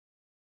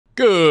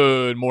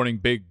Good morning,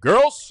 big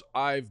girls.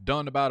 I've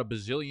done about a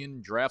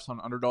bazillion drafts on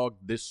Underdog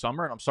this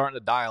summer, and I'm starting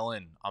to dial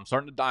in. I'm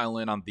starting to dial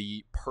in on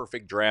the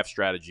perfect draft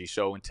strategy.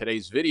 So in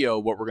today's video,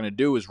 what we're going to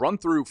do is run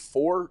through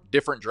 4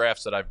 different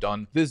drafts that I've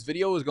done. This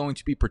video is going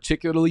to be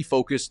particularly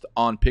focused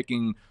on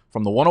picking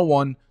from the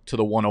 101 to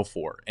the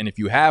 104. And if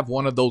you have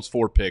one of those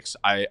 4 picks,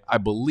 I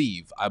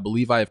believe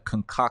I have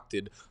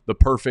concocted the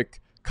perfect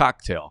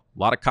cocktail. A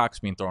lot of cocks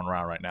being thrown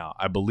around right now.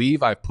 I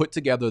believe I've put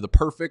together the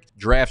perfect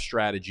draft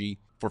strategy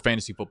for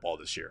fantasy football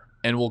this year.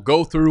 And we'll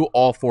go through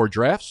all 4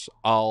 drafts.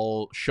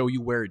 I'll show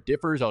you where it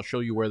differs. I'll show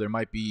you where there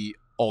might be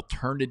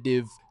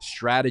alternative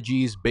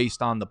strategies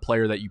based on the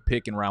player that you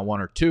pick in round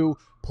 1 or 2.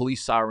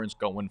 Police sirens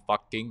going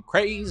fucking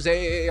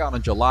crazy on a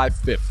July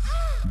 5th.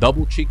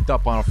 Double cheeked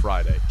up on a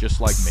Friday,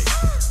 just like me.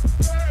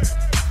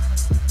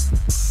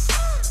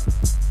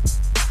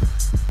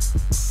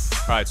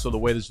 All right, so the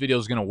way this video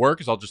is going to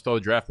work is I'll just throw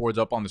the draft boards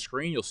up on the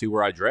screen. You'll see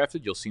where I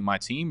drafted. You'll see my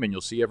team, and you'll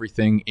see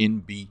everything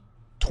in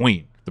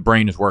between. The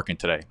brain is working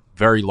today.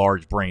 Very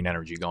large brain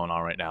energy going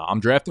on right now. I'm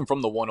drafting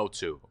from the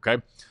 102,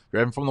 okay?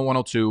 Drafting from the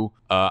 102.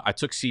 I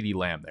took CeeDee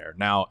Lamb there.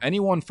 Now,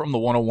 anyone from the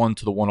 101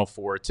 to the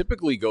 104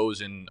 typically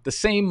goes in the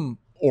same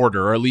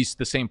order, or at least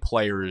the same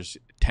players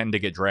tend to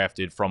get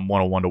drafted from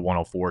 101 to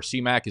 104.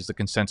 C-Mac is the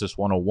consensus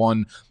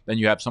 101. Then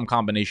you have some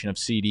combination of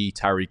CeeDee,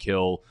 Tyreek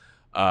Hill,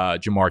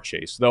 Jamar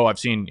Chase. Though I've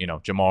seen,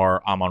 Jamar,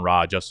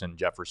 Amon-Ra, Justin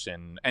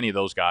Jefferson, any of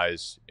those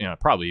guys,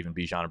 probably even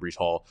Bijan and Breece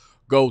Hall,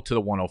 go to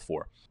the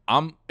 104.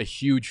 I'm a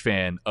huge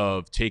fan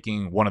of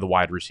taking one of the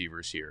wide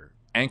receivers here.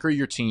 Anchor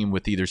your team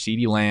with either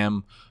CeeDee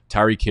Lamb,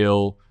 Tyreek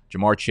Hill,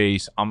 Jamar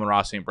Chase,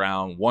 Amon-Ra St.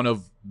 Brown, one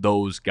of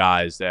those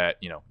guys that,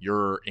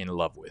 you're in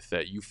love with,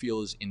 that you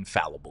feel is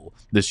infallible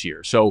this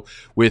year. So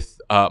with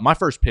my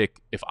first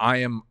pick, if I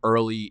am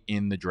early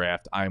in the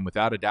draft, I am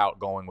without a doubt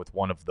going with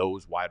one of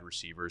those wide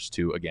receivers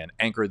to, again,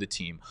 anchor the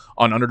team.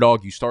 On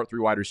Underdog, you start 3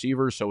 wide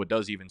receivers, so it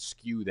does even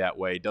skew that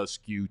way. It does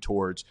skew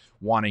towards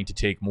wanting to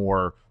take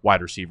more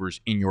wide receivers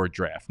in your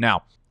draft.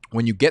 Now,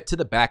 when you get to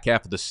the back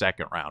half of the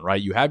second round,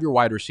 right, you have your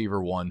wide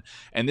receiver 1,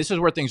 and this is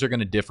where things are going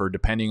to differ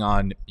depending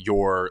on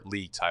your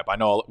league type. I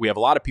know we have a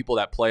lot of people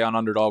that play on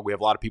Underdog. We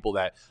have a lot of people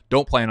that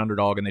don't play on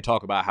Underdog, and they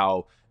talk about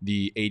how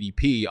the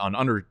ADP on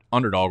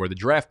Underdog or the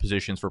draft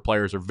positions for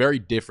players are very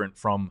different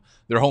from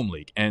their home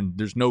league, and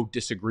there's no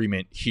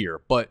disagreement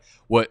here. But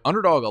what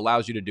Underdog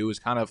allows you to do is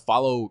kind of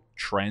follow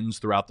trends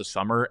throughout the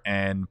summer,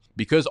 and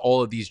because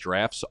all of these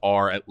drafts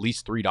are at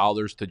least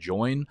 $3 to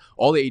join,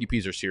 all the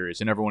ADPs are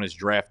serious, and everyone is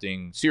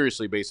drafting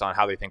seriously based on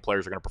how they think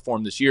players are going to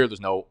perform this year. There's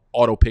no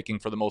auto-picking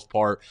for the most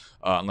part,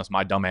 unless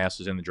my dumb ass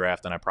is in the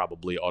draft, and I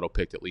probably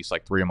auto-picked at least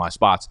like 3 of my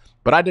spots,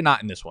 but I did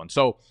not in this one.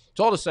 So it's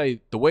all to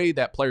say the way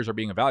that players are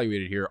being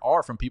evaluated here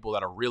are from people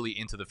that are really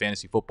into the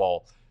fantasy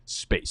football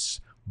space.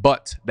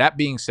 But that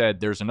being said,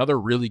 there's another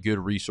really good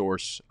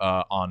resource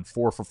on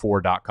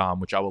 4for4.com,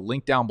 which I will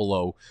link down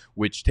below,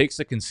 which takes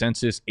the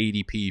consensus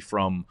ADP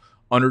from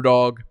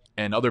Underdog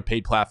and other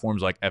paid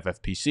platforms like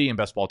FFPC and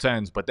Best Ball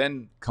 10s, but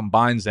then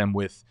combines them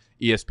with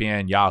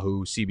ESPN,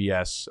 Yahoo,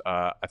 CBS,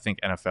 I think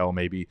NFL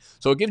maybe.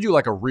 So it gives you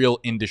like a real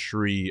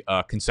industry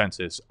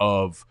consensus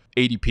of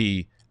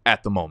ADP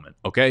at the moment,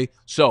 okay?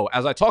 So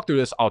as I talk through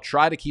this, I'll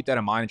try to keep that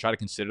in mind and try to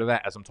consider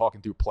that as I'm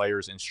talking through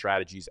players and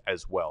strategies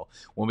as well.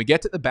 When we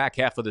get to the back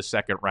half of the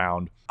second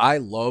round, I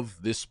love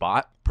this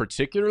spot,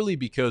 particularly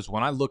because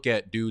when I look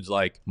at dudes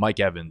like Mike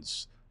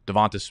Evans,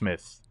 Devonta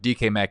Smith,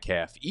 DK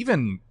Metcalf,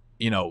 even,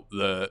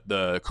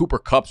 the Cooper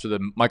Kupps or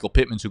the Michael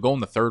Pittmans who go in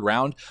the 3rd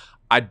round,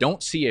 I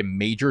don't see a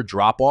major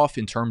drop-off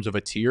in terms of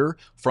a tier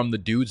from the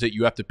dudes that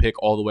you have to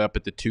pick all the way up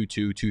at the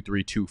 2-2,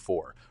 2-3, 2-4,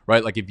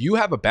 right? Like if you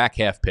have a back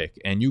half pick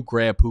and you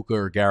grab Puka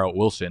or Garrett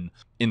Wilson,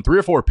 in 3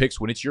 or 4 picks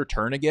when it's your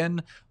turn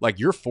again, like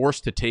you're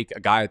forced to take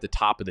a guy at the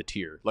top of the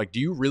tier. Like, do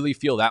you really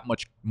feel that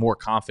much more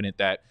confident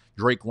that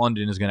Drake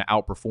London is going to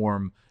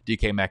outperform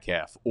DK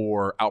Metcalf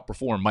or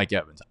outperform Mike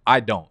Evans?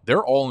 I don't.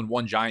 They're all in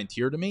one giant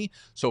tier to me.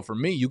 So for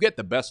me, you get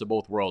the best of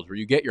both worlds where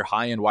you get your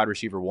high-end wide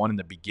receiver 1 in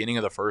the beginning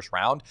of the first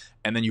round,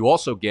 and then you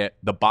also get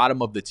the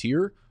bottom of the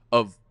tier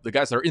of the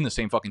guys that are in the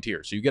same fucking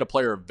tier. So you get a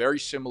player of very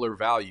similar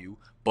value,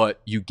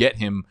 but you get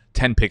him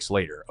 10 picks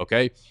later,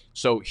 okay?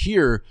 So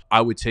here,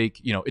 I would take,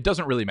 it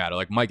doesn't really matter.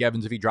 Like Mike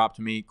Evans, if he dropped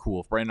to me,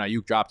 cool. If Brandon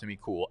Ayuk dropped to me,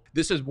 cool.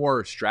 This is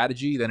more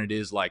strategy than it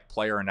is like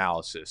player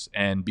analysis.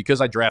 And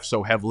because I draft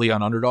so heavily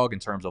on Underdog in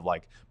terms of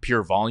like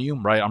pure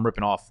volume, right? I'm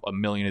ripping off a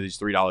million of these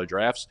 $3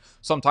 drafts.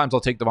 Sometimes I'll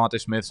take Devonta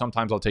Smith.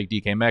 Sometimes I'll take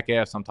DK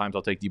Metcalf. Sometimes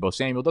I'll take Deebo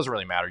Samuel. It doesn't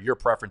really matter. Your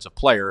preference of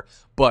player,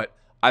 but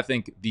I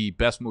think the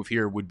best move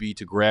here would be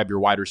to grab your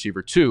wide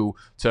receiver 2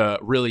 to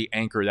really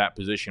anchor that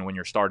position when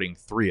you're starting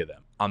 3 of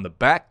them. On the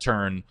back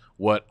turn,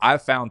 what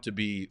I've found to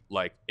be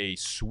like a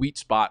sweet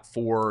spot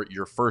for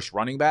your first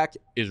running back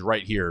is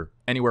right here,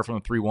 anywhere from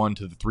the 3-1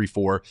 to the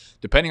 3-4,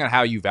 depending on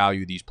how you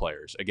value these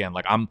players. Again,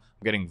 like I'm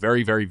getting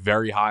very, very,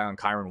 very high on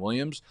Kyren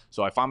Williams,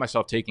 so I find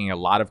myself taking a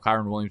lot of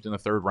Kyren Williams in the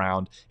 3rd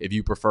round. If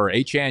you prefer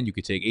Achane, you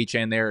could take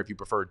Achane there. If you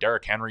prefer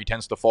Derrick Henry,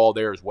 tends to fall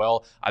there as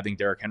well. I think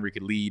Derrick Henry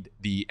could lead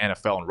the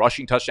NFL in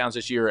rushing touchdowns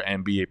this year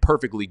and be a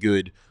perfectly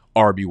good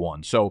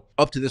RB1. So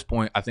up to this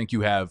point, I think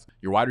you have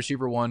your wide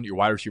receiver 1, your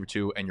wide receiver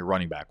 2, and your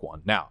running back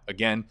 1. Now,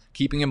 again,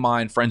 keeping in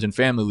mind friends and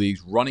family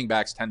leagues, running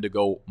backs tend to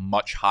go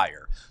much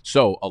higher.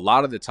 So a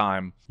lot of the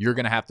time, you're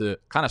going to have to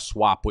kind of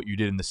swap what you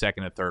did in the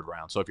second and third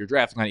round. So if you're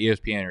drafting on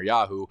ESPN or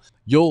Yahoo,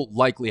 you'll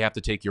likely have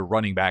to take your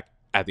running back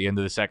at the end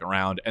of the second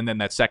round, and then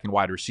that second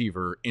wide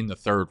receiver in the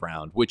third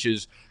round, which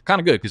is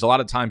kind of good because a lot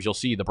of times you'll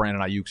see the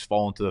Brandon Ayuks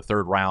fall into the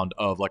third round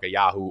of like a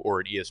Yahoo or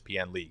an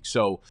ESPN league.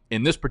 So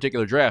in this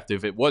particular draft,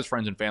 if it was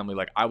friends and family,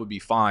 like I would be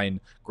fine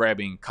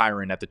grabbing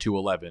Kyron at the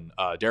 211,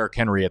 Derrick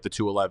Henry at the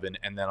 211,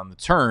 and then on the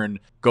turn,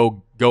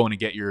 going to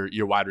get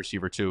your wide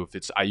receiver too, if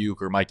it's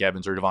Ayuk or Mike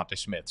Evans or Devontae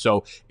Smith.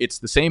 So it's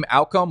the same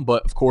outcome,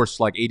 but of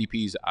course, like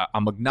ADPs,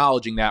 I'm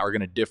acknowledging that are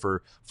going to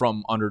differ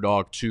from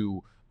underdog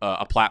to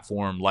a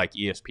platform like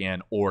ESPN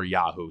or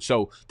Yahoo.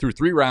 So through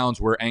 3 rounds,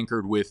 we're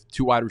anchored with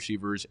 2 wide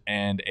receivers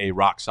and a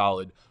rock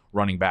solid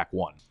running back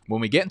 1. When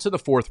we get into the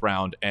 4th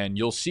round, and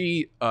you'll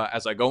see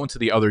as I go into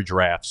the other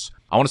drafts,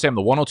 I want to say I'm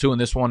the 102 in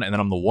this one, and then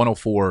I'm the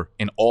 104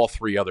 in all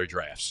 3 other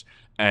drafts.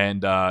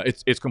 And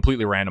it's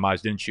completely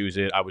randomized. Didn't choose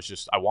it.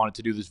 I wanted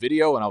to do this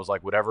video, and I was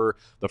like, whatever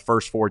the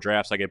first 4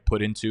 drafts I get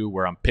put into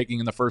where I'm picking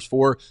in the first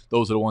 4,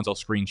 those are the ones I'll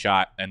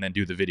screenshot and then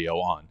do the video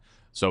on.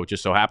 So it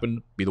just so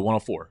happened be the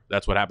 104.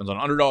 That's what happens on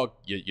Underdog.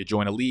 You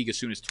join a league. As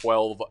soon as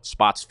 12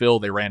 spots fill,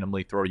 they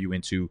randomly throw you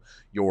into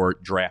your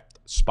draft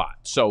spot.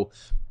 So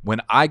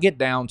when I get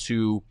down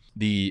to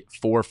the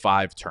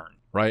 4-5 turn,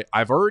 right,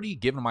 I've already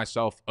given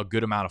myself a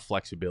good amount of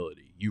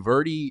flexibility. You've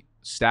already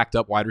stacked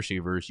up wide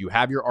receivers. You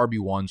have your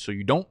RB1, so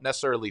you don't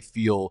necessarily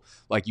feel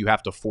like you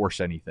have to force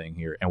anything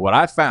here. And what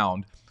I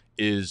found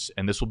is,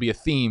 and this will be a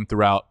theme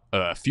throughout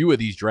a few of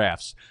these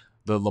drafts,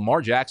 the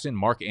Lamar Jackson,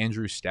 Mark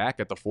Andrews stack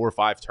at the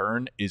 4-5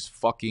 turn is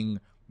fucking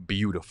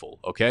beautiful,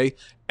 okay?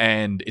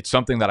 And it's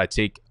something that I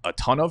take a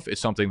ton of.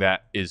 It's something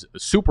that is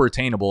super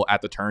attainable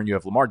at the turn. You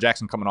have Lamar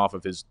Jackson coming off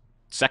of his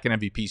second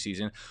MVP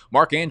season.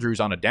 Mark Andrews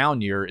on a down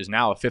year is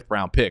now a 5th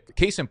round pick.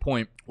 Case in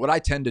point, what I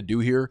tend to do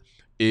here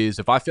is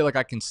if I feel like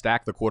I can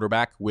stack the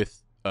quarterback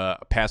with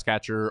a pass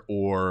catcher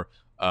or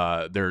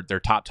their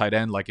top tight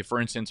end. Like if, for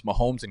instance,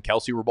 Mahomes and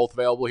Kelsey were both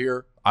available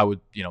here, I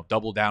would,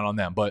 double down on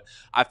them. But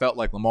I felt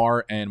like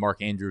Lamar and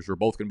Mark Andrews were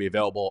both going to be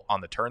available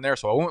on the turn there.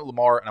 So I went with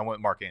Lamar and I went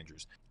with Mark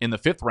Andrews. In the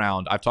 5th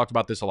round, I've talked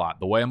about this a lot.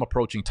 The way I'm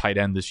approaching tight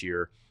end this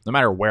year, no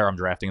matter where I'm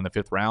drafting in the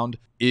 5th round,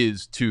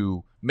 is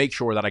to make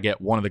sure that I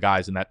get one of the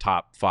guys in that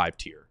top 5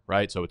 tier,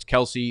 right? So it's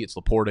Kelsey, it's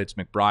Laporta, it's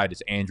McBride,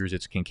 it's Andrews,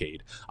 it's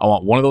Kincaid. I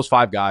want one of those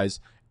 5 guys,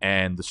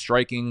 and the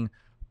striking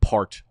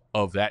part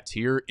of that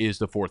tier is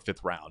the 4th,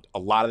 5th round. A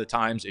lot of the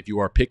times, if you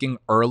are picking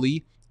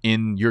early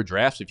in your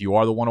drafts, if you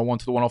are the 101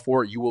 to the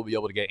 104, you will be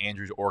able to get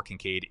Andrews or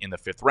Kincaid in the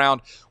 5th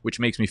round, which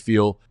makes me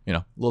feel,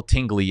 a little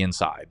tingly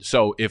inside.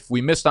 So if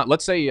we missed on,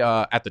 let's say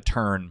at the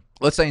turn,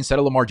 let's say instead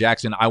of Lamar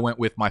Jackson, I went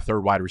with my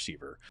 3rd wide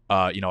receiver.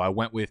 I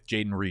went with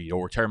Jaden Reed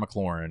or Terry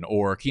McLaurin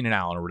or Keenan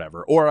Allen or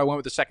whatever, or I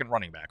went with the 2nd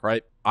running back,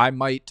 right? I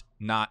might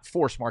not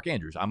force Mark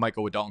Andrews. I might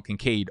go with Dalton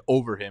Kincaid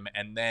over him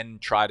and then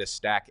try to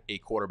stack a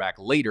quarterback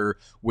later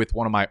with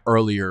one of my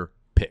earlier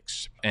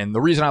picks. And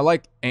the reason I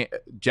like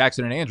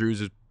Jackson and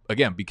Andrews is,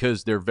 again,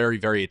 because they're very,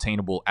 very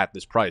attainable at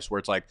this price, where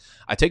it's like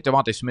I take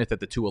Devontae Smith at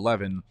the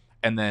 211,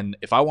 and then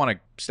if I want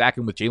to stack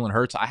him with Jalen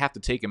Hurts, I have to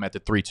take him at the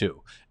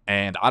 3-2.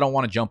 And I don't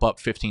want to jump up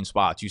 15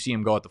 spots. You see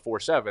him go at the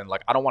 4-7.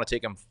 Like, I don't want to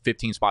take him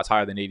 15 spots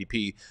higher than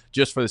ADP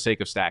just for the sake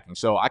of stacking.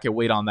 So I can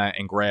wait on that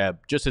and grab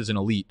just as an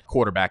elite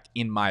quarterback,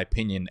 in my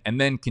opinion, and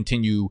then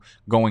continue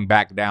going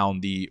back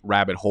down the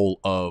rabbit hole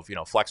of,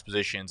 flex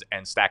positions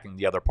and stacking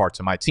the other parts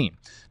of my team.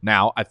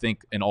 Now, I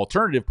think an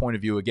alternative point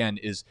of view, again,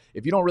 is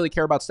if you don't really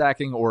care about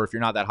stacking, or if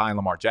you're not that high on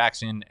Lamar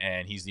Jackson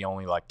and he's the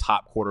only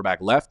top quarterback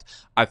left,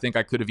 I think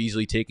I could have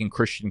easily taken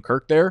Christian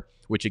Kirk there,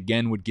 which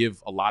again would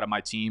give my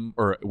team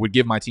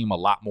a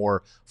lot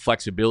more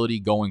flexibility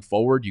going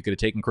forward. You could have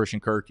taken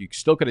Christian Kirk. You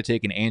still could have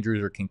taken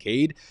Andrews or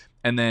Kincaid.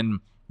 And then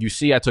you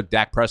see I took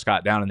Dak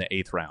Prescott down in the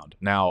 8th round.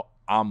 Now,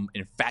 I'm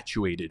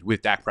infatuated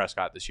with Dak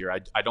Prescott this year.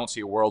 I don't see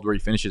a world where he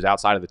finishes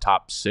outside of the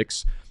top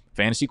 6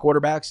 fantasy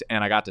quarterbacks,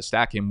 and I got to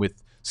stack him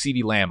with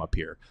CeeDee Lamb up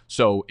here.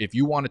 So if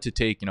you wanted to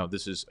take,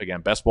 this is, again,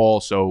 best ball,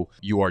 so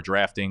you are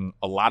drafting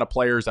a lot of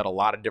players at a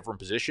lot of different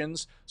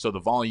positions. So the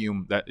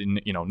volume that,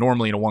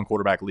 normally in a 1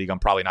 quarterback league, I'm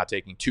probably not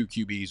taking 2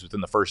 QBs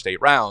within the first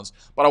 8 rounds,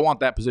 but I want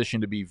that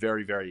position to be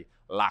very, very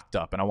locked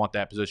up, and I want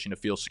that position to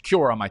feel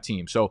secure on my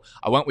team. So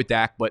I went with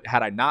Dak, but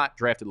had I not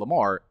drafted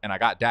Lamar and I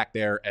got Dak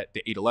there at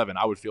the 8-11,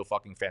 I would feel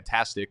fucking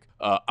fantastic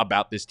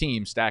about this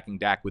team stacking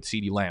Dak with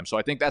CeeDee Lamb. So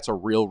I think that's a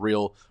real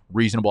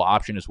reasonable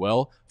option as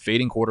well.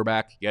 Fading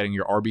quarterback, getting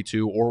your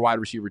RB2 or wide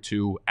receiver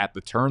 2 at the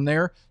turn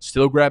there,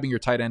 still grabbing your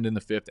tight end in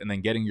the 5th, and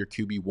then getting your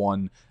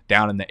QB1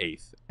 down in the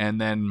 8th.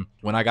 And then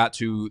when I got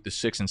to the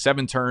 6 and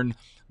 7 turn,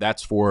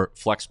 that's for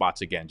flex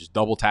spots again, just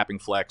double tapping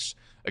flex.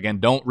 Again,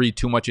 don't read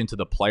too much into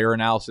the player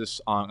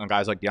analysis on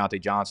guys like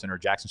Deontay Johnson or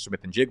Jackson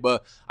Smith and Jigba.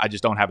 I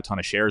just don't have a ton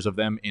of shares of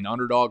them in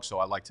Underdog, so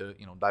I like to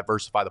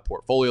diversify the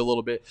portfolio a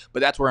little bit.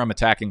 But that's where I'm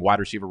attacking wide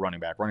receiver, running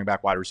back,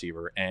 wide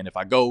receiver. And if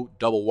I go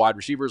double wide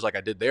receivers like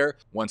I did there,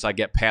 once I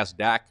get past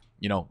Dak,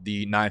 you know,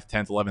 the 9th,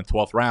 10th, 11th,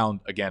 12th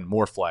round, again,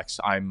 more flex.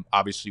 I'm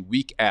obviously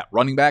weak at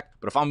running back,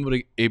 but if I'm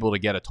able to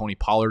get a Tony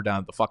Pollard down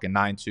at the fucking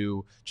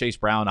 9-2, Chase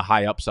Brown, a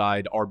high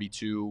upside,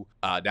 RB2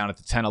 down at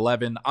the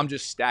 10-11, I'm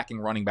just stacking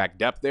running back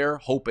depth there,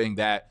 hoping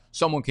that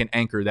someone can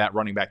anchor that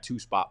running back 2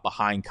 spot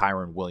behind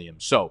Kyren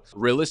Williams. So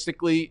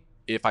realistically,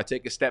 if I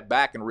take a step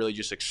back and really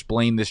just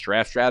explain this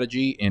draft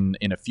strategy in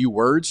a few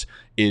words,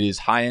 it is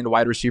high-end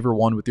wide receiver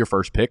 1 with your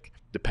first pick.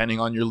 Depending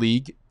on your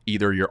league,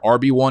 either your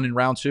RB1 in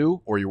round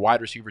 2 or your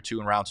wide receiver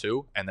 2 in round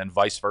 2, and then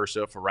vice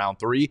versa for round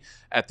 3.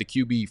 At the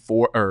QB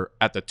 4 or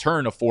at the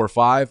turn of 4 or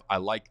 5, I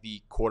like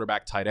the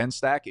quarterback tight end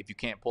stack. If you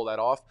can't pull that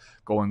off,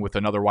 going with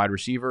another wide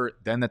receiver,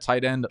 then the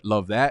tight end,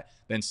 love that.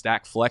 Then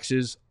stack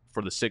flexes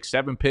for the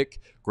 6-7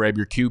 pick, grab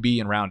your QB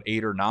in round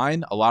 8 or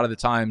 9. A lot of the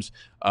times,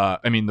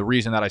 the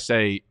reason that I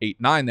say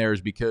 8-9 there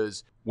is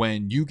because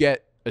when you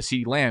get a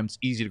CeeDee Lamb, it's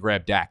easy to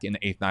grab Dak in the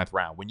 8th, 9th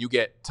round. When you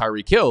get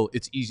Tyreek Hill,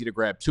 it's easy to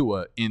grab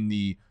Tua in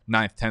the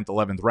 9th, 10th,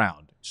 11th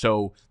round.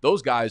 So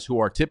those guys who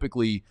are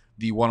typically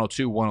the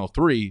 102,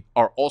 103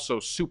 are also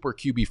super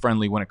QB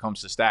friendly when it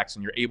comes to stacks,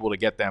 and you're able to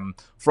get them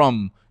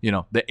from,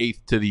 the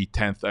 8th to the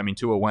 10th.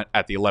 Tua went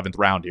at the 11th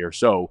round here.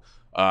 So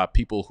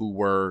people who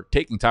were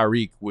taking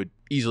Tyreek would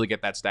easily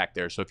get that stack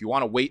there. So if you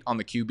want to wait on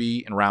the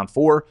QB in round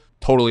 4,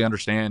 totally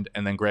understand,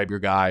 and then grab your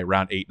guy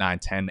round 8, 9,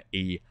 10,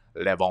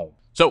 11.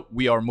 So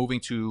we are moving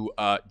to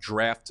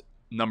draft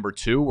number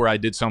 2, where I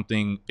did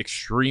something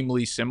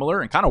extremely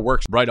similar and kind of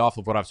works right off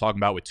of what I was talking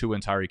about with Tua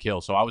and Tyreek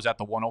Hill. So I was at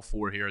the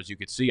 104 here. As you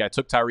can see, I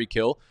took Tyreek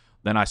Hill.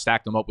 Then I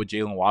stacked him up with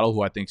Jalen Waddle,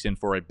 who I think's in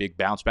for a big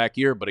bounce back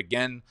year. But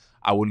again,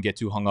 I wouldn't get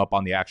too hung up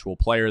on the actual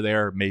player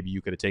there. Maybe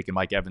you could have taken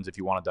Mike Evans if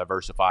you want to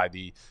diversify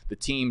the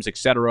teams,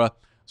 etc.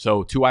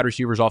 So 2 wide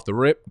receivers off the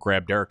rip,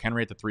 grab Derrick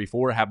Henry at the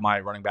 3-4, have my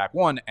running back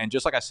 1. And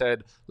just like I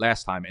said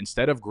last time,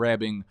 instead of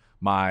grabbing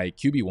my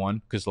QB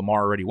 1, because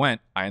Lamar already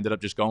went, I ended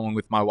up just going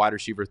with my wide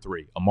receiver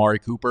 3, Amari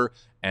Cooper,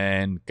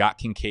 and got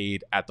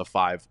Kincaid at the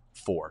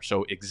 5-4.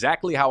 So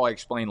exactly how I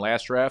explained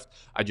last draft,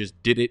 I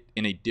just did it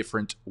in a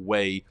different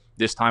way.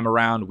 This time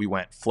around, we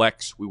went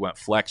flex. We went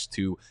flex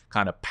to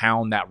kind of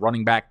pound that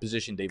running back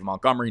position, David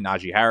Montgomery,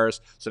 Najee Harris.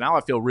 So now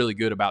I feel really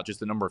good about just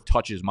the number of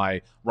touches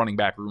my running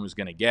back room is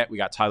going to get. We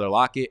got Tyler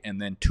Lockett,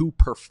 and then to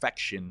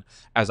perfection,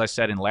 as I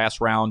said in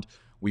last round,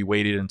 we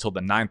waited until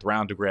the 9th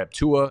round to grab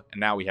Tua, and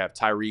now we have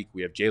Tyreek,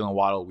 we have Jalen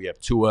Waddle, we have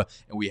Tua,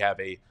 and we have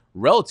a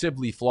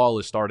relatively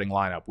flawless starting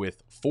lineup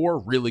with 4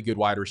 really good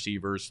wide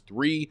receivers,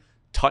 3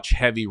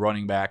 touch-heavy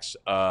running backs,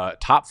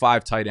 top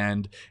 5 tight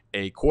end,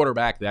 a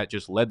quarterback that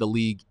just led the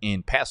league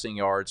in passing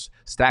yards,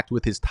 stacked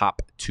with his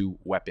top 2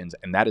 weapons,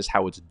 and that is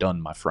how it's done,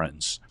 my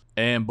friends.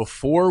 And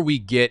before we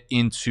get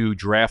into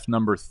draft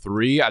number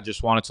 3, I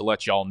just wanted to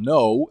let y'all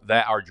know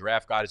that our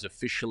draft guide is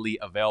officially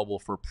available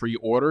for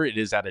pre-order. It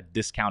is at a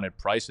discounted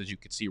price, as you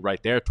can see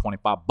right there,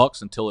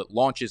 $25 until it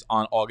launches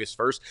on August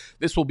 1st.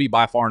 This will be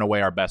by far and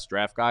away our best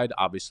draft guide.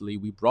 Obviously,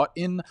 we brought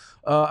in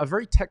a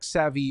very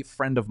tech-savvy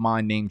friend of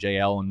mine named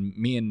JL, and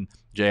me and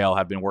JL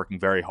have been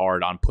working very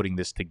hard on putting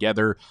this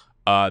together.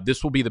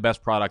 This will be the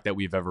best product that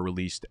we've ever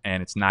released,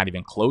 and it's not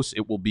even close.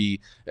 It will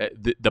be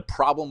the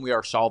problem we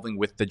are solving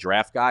with the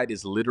draft guide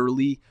is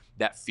literally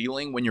that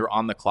feeling when you're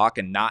on the clock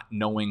and not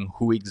knowing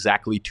who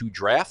exactly to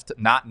draft,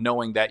 not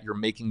knowing that you're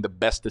making the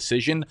best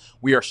decision.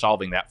 We are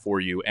solving that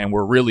for you, and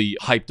we're really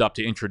hyped up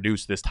to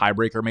introduce this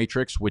tiebreaker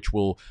matrix, which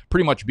will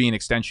pretty much be an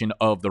extension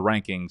of the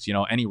rankings.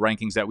 Any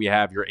rankings that we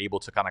have, you're able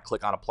to kind of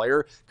click on a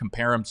player,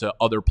 compare them to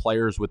other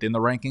players within the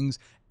rankings,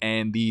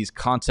 and these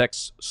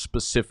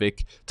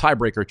context-specific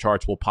tiebreaker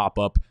charts will pop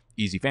up.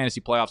 Easy fantasy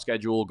playoff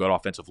schedule, good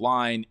offensive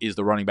line. Is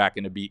the running back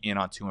going to be in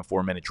on 2 and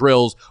 4 minute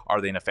drills?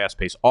 Are they in a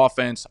fast-paced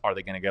offense? Are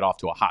they going to get off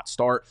to a hot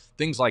start?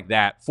 Things like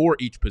that for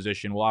each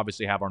position. We'll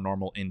obviously have our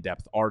normal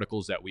in-depth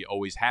articles that we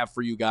always have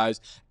for you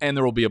guys, and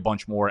there will be a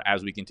bunch more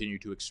as we continue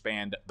to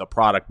expand the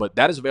product. But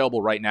that is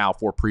available right now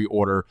for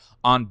pre-order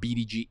on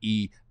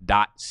BDGE.co.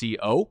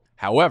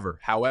 However,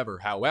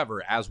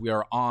 as we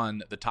are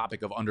on the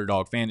topic of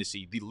Underdog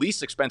Fantasy, the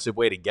least expensive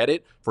way to get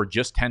it for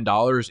just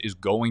 $10 is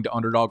going to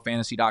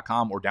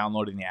underdogfantasy.com or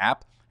downloading the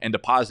app and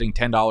depositing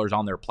 $10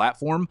 on their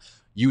platform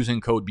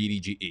using code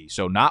BDGE.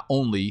 So not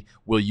only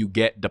will you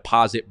get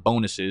deposit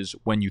bonuses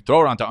when you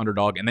throw it onto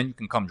Underdog, and then you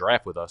can come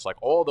draft with us. Like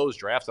all those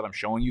drafts that I'm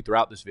showing you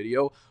throughout this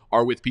video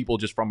are with people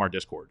just from our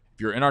Discord.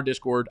 If you're in our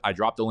Discord, I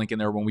dropped the link in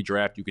there when we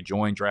draft. You could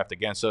join, draft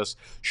against us,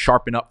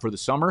 sharpen up for the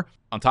summer.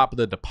 On top of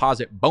the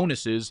deposit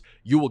bonuses,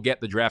 you will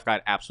get the draft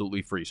guide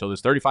absolutely free. So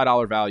there's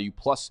 $35 value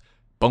plus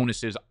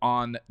bonuses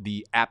on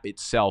the app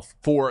itself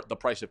for the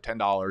price of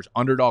 $10.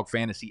 Underdog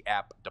Fantasy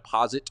app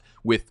deposit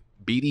with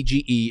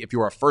BDGE. If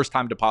you're a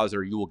first-time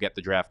depositor, you will get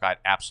the draft guide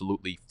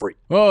absolutely free.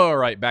 All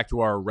right, back to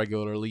our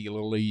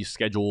regularly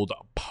scheduled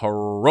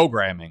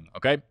programming,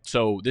 okay?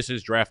 So this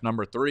is draft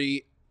number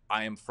 3.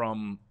 I am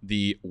from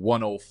the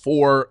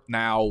 104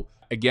 now.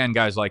 again,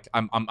 guys, like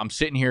I'm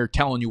sitting here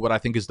telling you what I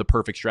think is the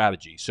perfect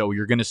strategy. So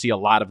you're going to see a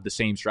lot of the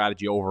same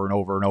strategy over and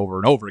over and over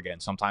and over again.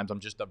 Sometimes I'm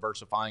just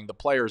diversifying the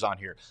players on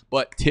here.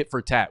 But tit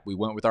for tat, we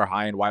went with our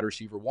high-end wide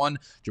receiver 1,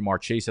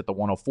 Jamar Chase at the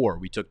 104.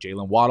 We took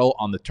Jalen Waddle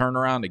on the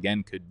turnaround.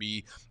 Again, could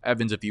be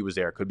Evans if he was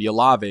there. Could be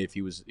Olave if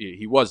he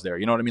was there.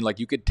 You know what I mean? Like,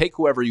 you could take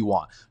whoever you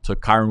want.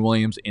 Took Kyron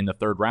Williams in the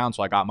 3rd round,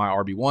 so I got my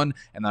RB1.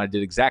 And then I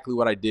did exactly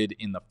what I did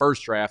in the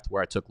first draft,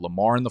 where I took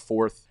Lamar in the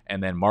 4th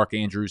and then Mark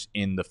Andrews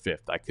in the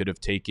 5th. I could have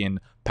taken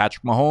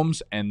Patrick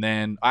Mahomes, and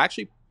then I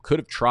actually could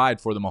have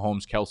tried for the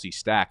Mahomes-Kelsey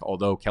stack,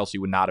 although Kelsey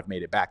would not have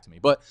made it back to me.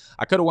 But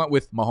I could have went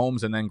with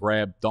Mahomes and then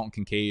grabbed Dalton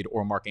Kincaid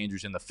or Mark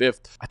Andrews in the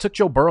 5th. I took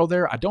Joe Burrow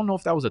there. I don't know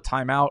if that was a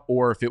timeout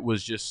or if it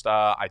was just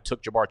I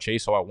took Jamar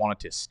Chase, so I wanted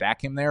to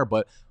stack him there,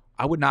 but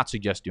I would not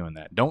suggest doing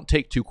that. Don't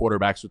take 2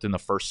 quarterbacks within the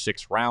first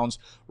 6 rounds.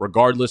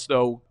 Regardless,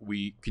 though,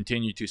 we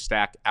continue to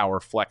stack our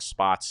flex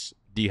spots.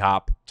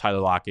 D-Hop, Tyler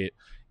Lockett,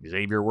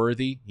 Xavier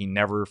Worthy. He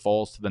never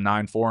falls to the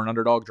 9-4 in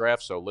underdog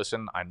draft. So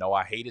listen, I know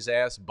I hate his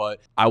ass, but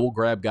I will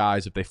grab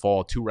guys if they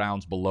fall 2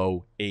 rounds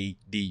below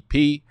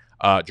ADP.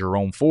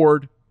 Jerome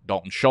Ford,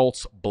 Dalton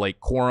Schultz, Blake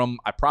Corum.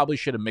 I probably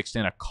should have mixed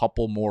in a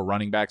couple more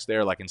running backs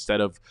there. Like,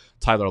 instead of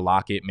Tyler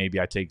Lockett, maybe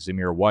I take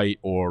Zamir White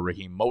or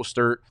Raheem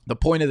Mostert. The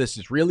point of this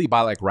is really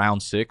by like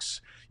round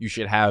 6, you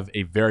should have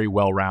a very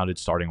well-rounded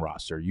starting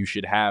roster. You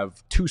should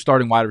have 2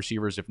 starting wide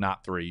receivers, if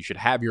not 3. You should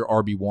have your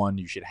RB1.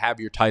 You should have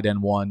your tight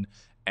end 1.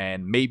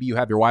 And maybe you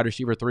have your wide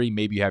receiver 3.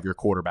 Maybe you have your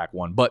quarterback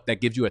 1. But that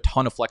gives you a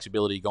ton of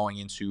flexibility going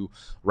into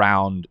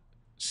round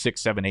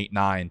 6, 7, 8,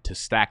 9 to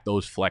stack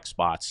those flex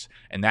spots.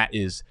 And that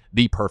is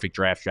the perfect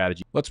draft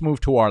strategy. Let's move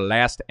to our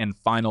last and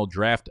final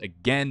draft.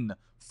 Again,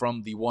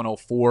 from the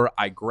 104,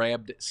 I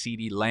grabbed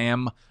CeeDee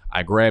Lamb.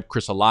 I grabbed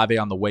Chris Olave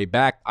on the way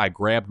back. I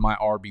grabbed my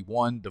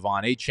RB1,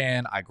 Devon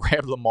Achane. I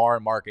grabbed Lamar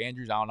and Mark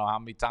Andrews. I don't know how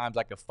many times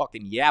I could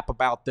fucking yap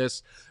about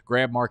this.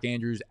 Grabbed Mark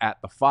Andrews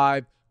at the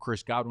 5.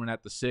 Chris Godwin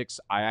at the 6.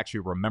 I actually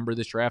remember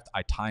this draft.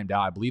 I timed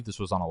out. I believe this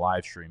was on a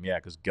live stream. Yeah,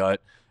 because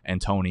Gut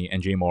and Tony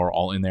and J-Mo are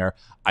all in there.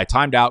 I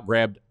timed out,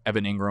 grabbed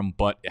Evan Ingram,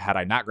 but had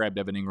I not grabbed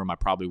Evan Ingram, I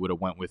probably would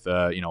have went with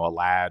a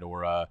lad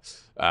or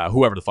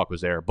whoever the fuck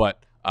was there.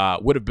 But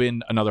would have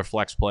been another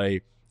flex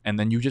play. And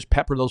then you just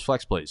pepper those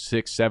flex plays,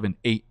 6, 7,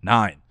 8,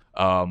 9.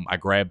 I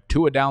grabbed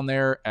Tua down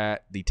there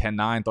at the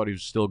 10-9. Thought he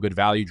was still a good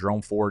value.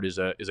 Jerome Ford is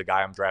a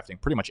guy I'm drafting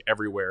pretty much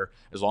everywhere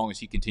as long as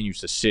he continues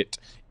to sit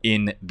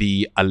in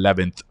the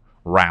 11th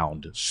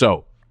round.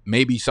 So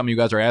maybe some of you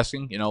guys are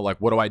asking, like,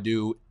 what do I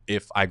do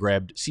if I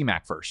grabbed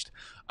C-Mac first?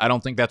 I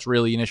don't think that's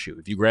really an issue.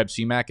 If you grab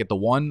C-Mac at the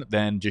 1,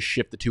 then just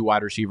shift the 2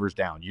 wide receivers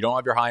down. You don't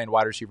have your high-end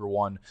wide receiver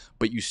 1,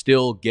 but you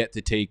still get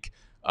to take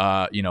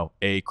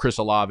a Chris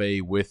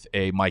Olave with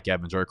a Mike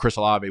Evans, or a Chris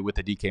Olave with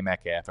a DK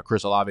Metcalf, a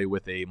Chris Olave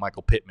with a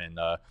Michael Pittman,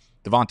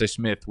 Devontae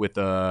Smith with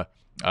a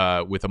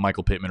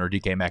Michael Pittman or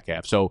DK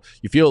Metcalf. So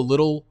you feel a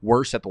little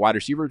worse at the wide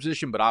receiver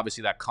position, but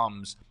obviously that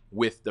comes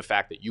with the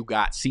fact that you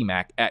got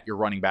C-Mac at your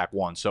running back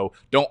 1. So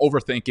don't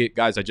overthink it,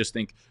 guys. I just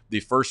think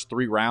the first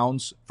 3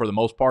 rounds, for the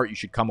most part, you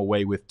should come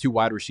away with 2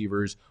 wide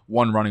receivers,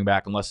 1 running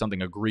back, unless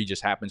something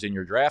egregious happens in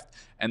your draft.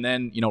 And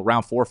then,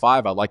 round 4 or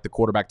 5, I like the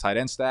quarterback tight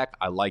end stack.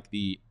 I like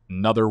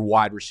another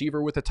wide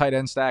receiver with a tight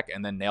end stack,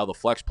 and then nail the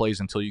flex plays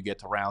until you get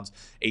to rounds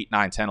 8,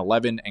 9, 10,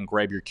 11, and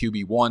grab your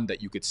QB1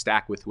 that you could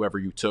stack with whoever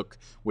you took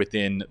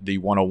within the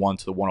 101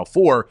 to the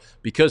 104,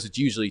 because it's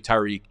usually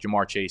Tyreek,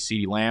 Jamar Chase,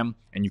 CeeDee Lamb,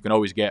 and you can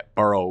always get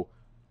Burrow,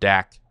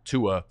 Dak,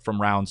 Tua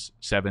from rounds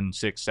 7,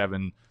 6,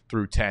 7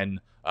 through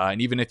 10.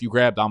 And even if you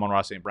grab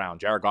Amon-Ra St. Brown,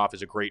 Jared Goff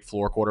is a great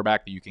floor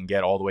quarterback that you can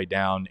get all the way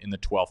down in the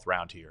 12th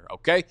round here.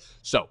 Okay,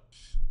 so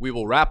we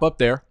will wrap up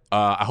there.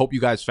 I hope you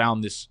guys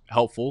found this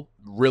helpful.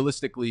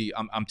 Realistically,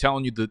 I'm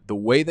telling you, the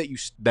way that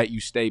you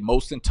stay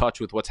most in touch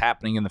with what's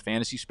happening in the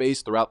fantasy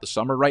space throughout the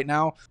summer right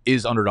now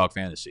is Underdog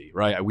Fantasy,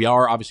 right? We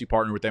are obviously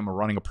partnered with them. We're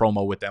running a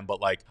promo with them, but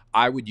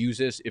I would use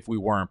this if we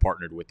weren't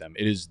partnered with them.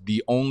 It is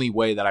the only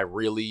way that I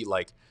really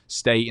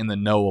stay in the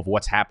know of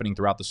what's happening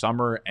throughout the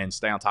summer and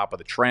stay on top of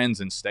the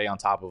trends and stay on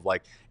top of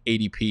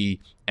ADP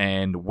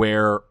and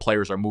where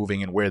players are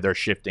moving and where they're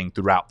shifting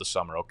throughout the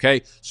summer.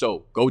 Okay,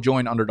 so go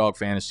join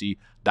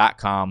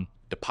UnderdogFantasy.com.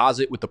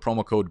 Deposit with the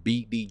promo code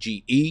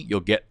BDGE. You'll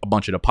get a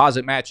bunch of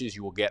deposit matches.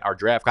 You will get our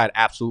draft guide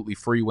absolutely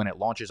free when it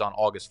launches on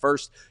August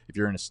 1st. If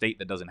you're in a state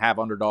that doesn't have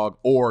Underdog,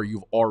 or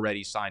you've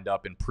already signed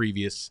up in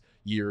previous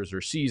years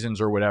or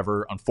seasons or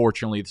whatever,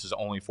 unfortunately, this is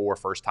only for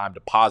first-time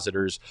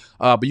depositors.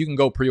 But you can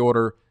go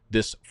pre-order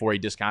this for a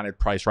discounted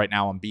price right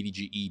now on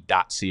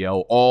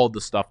bdge.co. All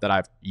the stuff that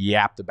I've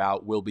yapped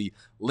about will be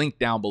linked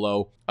down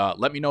below.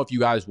 Let me know if you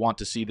guys want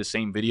to see the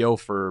same video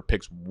for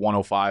picks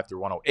 105 through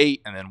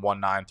 108 and then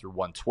 19 through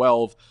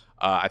 112.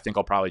 I think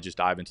I'll probably just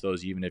dive into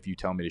those even if you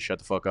tell me to shut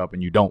the fuck up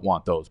and you don't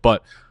want those.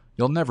 But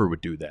you'll never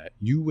would do that.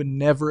 You would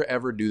never,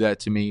 ever do that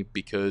to me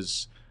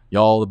because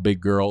y'all the big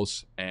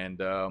girls,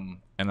 and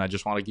I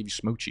just want to give you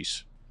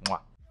smoochies. Mwah.